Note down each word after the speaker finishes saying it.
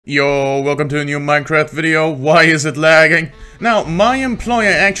Yo, welcome to a new Minecraft video. Why is it lagging? Now, my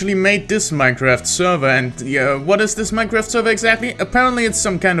employer actually made this Minecraft server, and what is this Minecraft server exactly? Apparently it's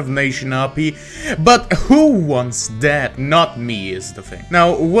some kind of nation RP, but who wants that? Not me is the thing.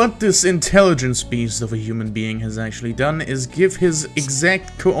 Now, what this intelligence beast of a human being has actually done is give his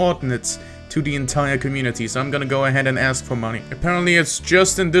exact coordinates to the entire community, so I'm gonna go ahead and ask for money. Apparently it's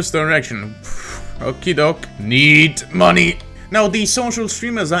just in this direction. Okie doke. Need money. Now, these social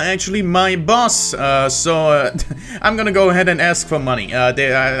streamers are actually my boss, I'm gonna go ahead and ask for money. I'm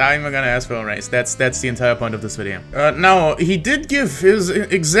gonna ask for a raise. That's the entire point of this video. Now, he did give his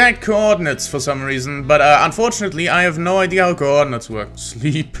exact coordinates for some reason, but unfortunately, I have no idea how coordinates work.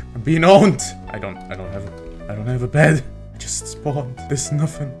 Sleep. I'm being owned. I don't have a bed. I just spawned. There's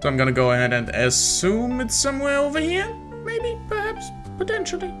nothing. So I'm gonna go ahead and assume it's somewhere over here. Maybe, perhaps,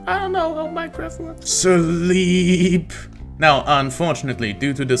 potentially. I don't know how Minecraft works. Sleep. Now, unfortunately,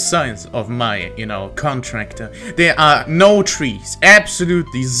 due to the size of my, contractor, there are no trees.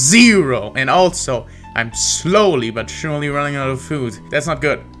 Absolutely zero. And also, I'm slowly but surely running out of food. That's not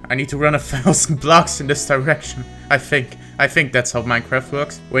good. I need to run 1,000 blocks in this direction. I think that's how Minecraft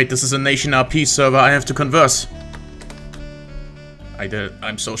works. Wait, this is a nation RP server. I have to converse.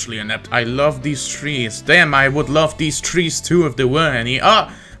 I'm socially inept. I love these trees. Damn, I would love these trees too if there were any.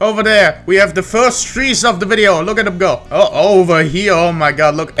 Ah! Over there, we have the first trees of the video. Look at them go. Oh, over here. Oh my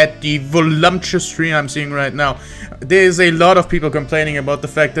god, look at the voluptuous tree I'm seeing right now. There's a lot of people complaining about the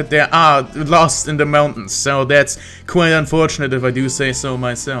fact that they are lost in the mountains. So that's quite unfortunate if I do say so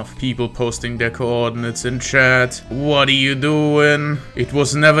myself. People posting their coordinates in chat. What are you doing? It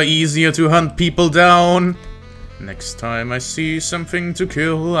was never easier to hunt people down. Next time I see something to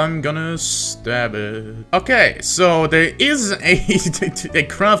kill, I'm gonna stab it. Okay, so there is a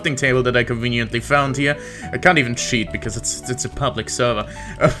crafting table that I conveniently found here. I can't even cheat because it's a public server.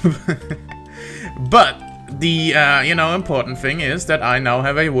 But the, important thing is that I now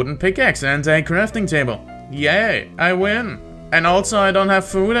have a wooden pickaxe and a crafting table. Yay, I win. And also I don't have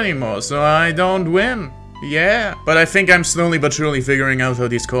food anymore, so I don't win. Yeah, but I think I'm slowly but surely figuring out how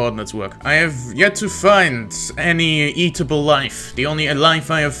these coordinates work. I have yet to find any eatable life. The only life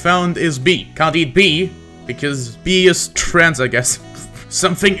I have found is bee. Can't eat bee, because bee is trans, I guess.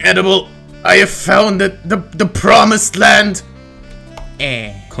 Something edible. I have found it. The promised land.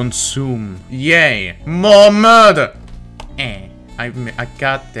 Consume. Yay. More murder.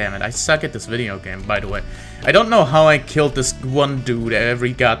 God damn it. I suck at this video game, by the way. I don't know how I killed this one dude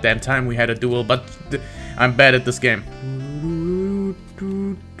every goddamn time we had a duel, but I'm bad at this game.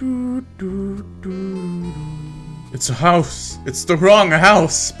 It's a house. It's the wrong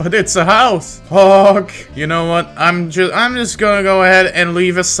house, but it's a house. Fuck. You know what? I'm just gonna go ahead and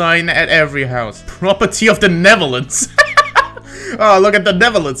leave a sign at every house. Property of the Netherlands. Oh, look at the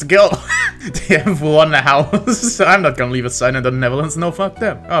Netherlands go. They have one house. I'm not gonna leave a sign in the Netherlands. No, fuck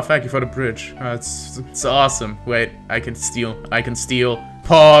them. Oh, thank you for the bridge. It's awesome. Wait, I can steal.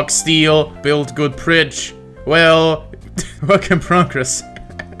 Pog, steal. Build good bridge. Well, work in progress.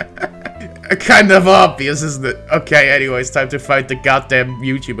 Kind of obvious, isn't it? Okay, anyways, time to fight the goddamn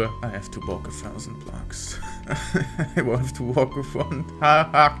YouTuber. I have to walk 1,000 blocks. I will have to walk with one.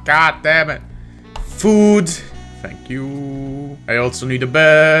 God damn it. Food. Thank you. I also need a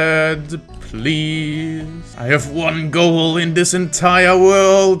bed, please. I have one goal in this entire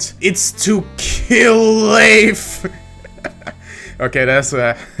world. It's to kill Leif. Okay, that's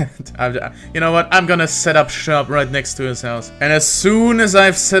you know what? I'm gonna set up shop right next to his house. And as soon as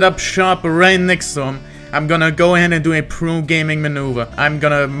I've set up shop right next to him, I'm gonna go ahead and do a pro gaming maneuver. I'm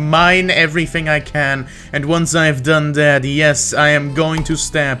gonna mine everything I can, and once I've done that, yes, I am going to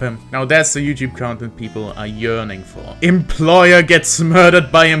stab him. Now that's the YouTube content people are yearning for. Employer gets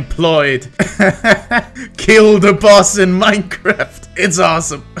murdered by employed. Kill the boss in Minecraft. It's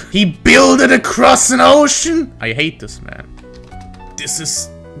awesome. He built it across an ocean. I hate this man.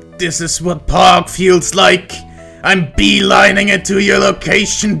 This is what Park feels like. I'm beelining it to your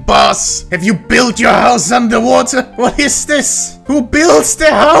location, boss. Have you built your house underwater? What is this? Who builds the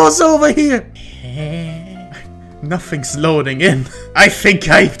house over here? Nothing's loading in. I think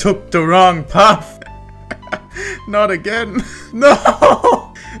I took the wrong path. Not again.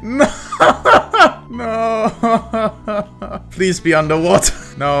 No! No! No! Please be underwater.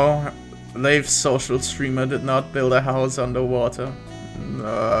 No. Leif's social streamer did not build a house underwater.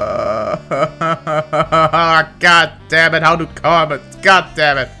 No. God damn it, how do coordinates? God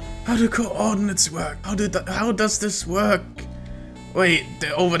damn it. How do coordinates work? How does this work? Wait,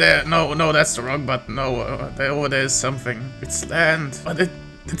 they're over there. No, that's the wrong button. No, over there is something. It's land. But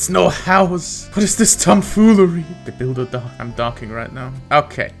It's no house. What is this tomfoolery? The builder I'm docking right now.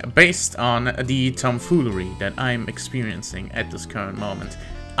 Okay, based on the tomfoolery that I'm experiencing at this current moment,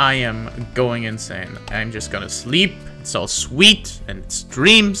 I am going insane. I'm just gonna sleep. It's all sweet, and it's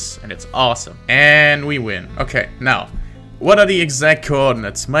dreams, and it's awesome. And we win. Okay, now, what are the exact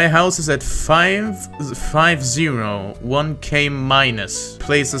coordinates? My house is at 501K minus.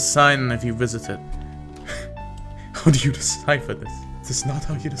 Place a sign if you visit it. How do you decipher this? This is not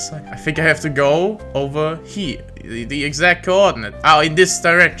how you decide. I think I have to go over here. The exact coordinate. Oh, in this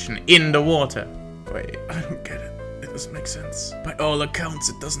direction. In the water. Wait, I don't get it. It doesn't make sense. By all accounts,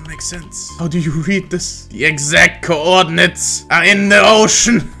 it doesn't make sense. How do you read this? The exact coordinates are in the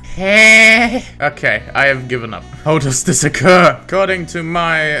ocean. Okay, I have given up. How does this occur? According to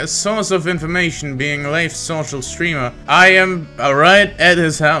my source of information being Leif's social streamer, I am right at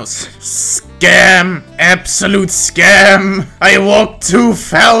his house. Scam! Absolute scam! I walked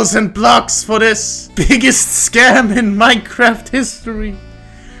 2,000 blocks for this. Biggest scam in Minecraft history.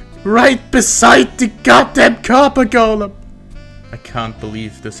 Right beside the goddamn copper golem. I can't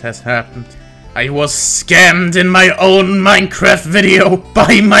believe this has happened. I was scammed in my own Minecraft video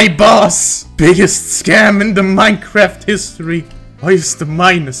by my boss. Biggest scam in the Minecraft history. Why is the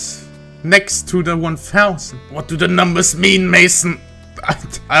minus next to the 1,000? What do the numbers mean, Mason?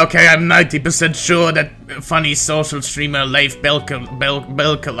 Okay, I'm 90% sure that funny social streamer Leif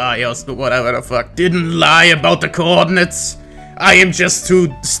Belkalai or whatever the fuck didn't lie about the coordinates. I am just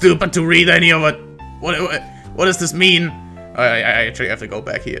too stupid to read any of it. What does this mean? I actually have to go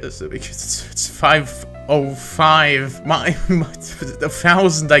back here because it's 505.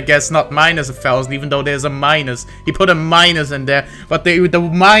 1,000, I guess, not minus 1,000, even though there's a minus. He put a minus in there, but the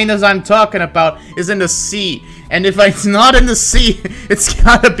minus I'm talking about is in the sea. And if it's not in the sea, it's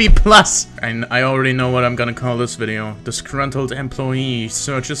gotta be plus. And I already know what I'm gonna call this video. Disgruntled employee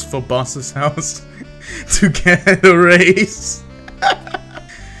searches for boss's house to get a raise.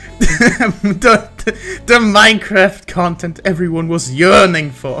 The Minecraft content everyone was yearning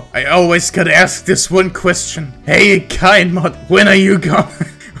for. I always gotta ask this one question. Hey, Kinemod, when are you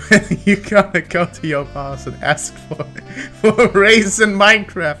gonna go to your boss and ask for a raise in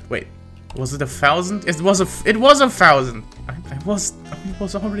Minecraft? Wait, was it 1,000? It was 1,000. I was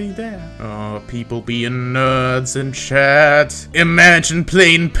already there. Oh, people being nerds in chat. Imagine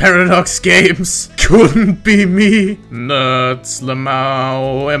playing Paradox games. Couldn't be me. Nerds,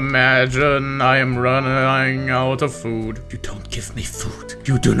 Lamau. Imagine I am running out of food. You don't give me food.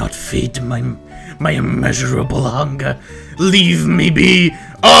 You do not feed my immeasurable hunger. Leave me be.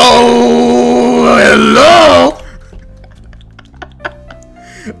 Oh, hello.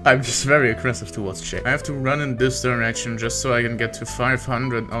 I'm just very aggressive towards Jay. I have to run in this direction just so I can get to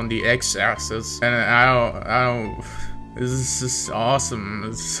 500 on the x-axis. And I don't... This is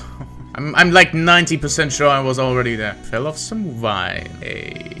awesome. I'm like 90% sure I was already there. Fell off some wine.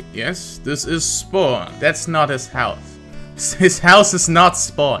 Hey, yes, this is Spawn. That's not his house. His house is not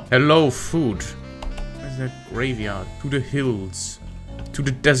Spawn. Hello, food. Where's that graveyard? To the hills. To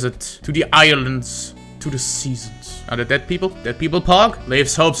the desert. To the islands. To the seasons. Are there dead people? Dead people pog?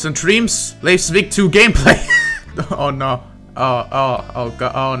 Leif's hopes and dreams? Leif's Vic 2 gameplay? Oh no. Oh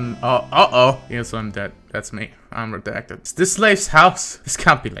god. Uh-oh. Yes, I'm dead. That's me. I'm redacted. Is this Leif's house? This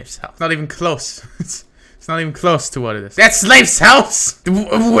can't be Leif's house. Not even close. It's not even close to what it is. That's Leif's house!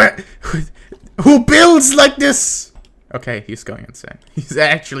 Who builds like this? Okay, he's going insane. He's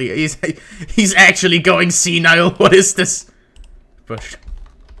actually going senile. What is this? Bush.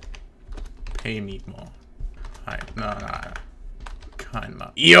 Pay me more. No.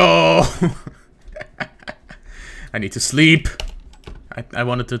 Kinda. Yo! I need to sleep. I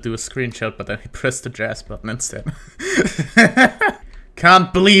wanted to do a screenshot, but I pressed the jazz button instead.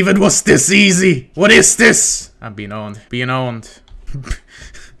 Can't believe it was this easy. What is this? I'm being owned. Being owned.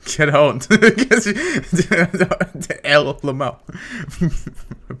 Get owned. L Lamau.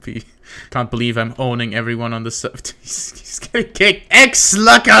 B. Can't believe I'm owning everyone on the server. He's getting kicked.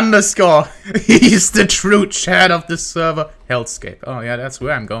 X-Luck underscore. He's the true chat of the server. Hellscape. Oh yeah, that's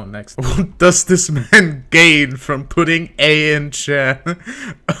where I'm going next. What does this man gain from putting A in chat?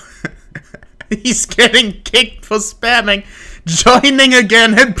 He's getting kicked for spamming, joining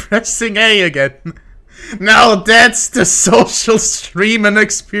again and pressing A again. Now that's the social streaming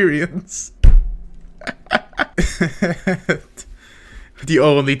experience. The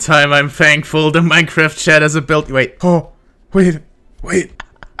only time I'm thankful the Minecraft chat has a build. Wait. Oh, wait.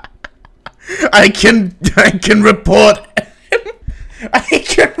 I can report him. I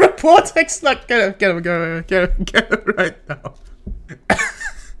can report X-Luck. Get him right now.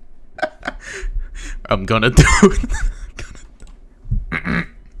 I'm gonna do it.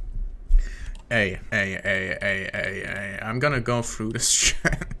 Hey. I'm gonna go through this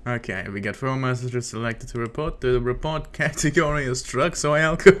chat. Okay, we got 4 messages selected to report. The report category is drugs or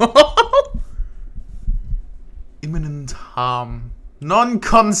alcohol. Imminent harm.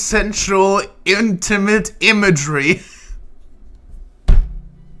 Non-consensual intimate imagery.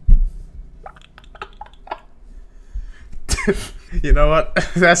 You know what?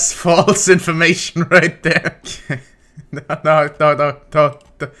 That's false information right there. No,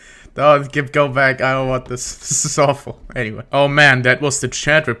 go back. I don't want this. This is awful. Anyway. Oh man, that was the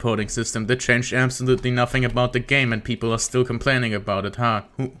chat reporting system. That changed absolutely nothing about the game and people are still complaining about it, huh?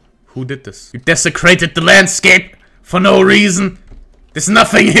 Who did this? You desecrated the landscape for no reason. There's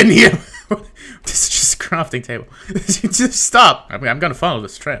nothing in here. This is just a crafting table. Just stop. I mean, I'm gonna follow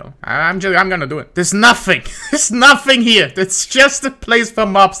this trail. I'm gonna do it. There's nothing. There's nothing here. It's just a place for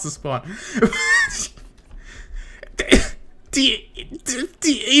mobs to spawn. The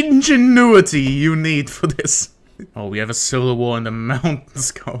ingenuity you need for this. Oh, we have a civil war in the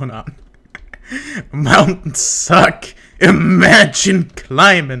mountains going on. Mountains suck. Imagine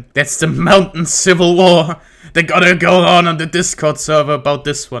climbing. That's the mountain civil war. They gotta go on the Discord server about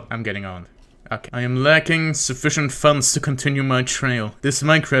this one. I'm getting on. Okay. I am lacking sufficient funds to continue my trail. This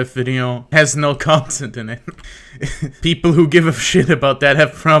Minecraft video has no content in it. People who give a shit about that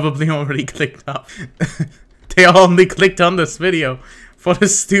have probably already clicked off. They only clicked on this video for the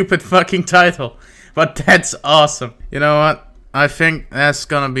stupid fucking title. But that's awesome. You know what? I think that's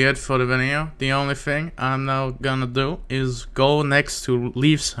gonna be it for the video. The only thing I'm now gonna do is go next to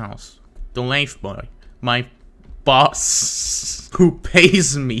Leaf's house. The Leaf boy. My boss. Who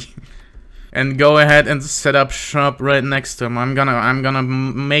pays me. And go ahead and set up shop right next to him. I'm gonna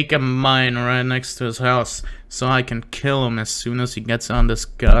make a mine right next to his house. So I can kill him as soon as he gets on this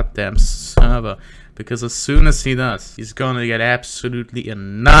goddamn server. Because as soon as he does, he's gonna get absolutely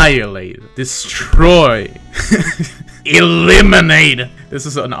annihilated. Destroyed. Eliminated. This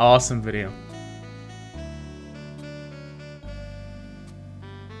is an awesome video.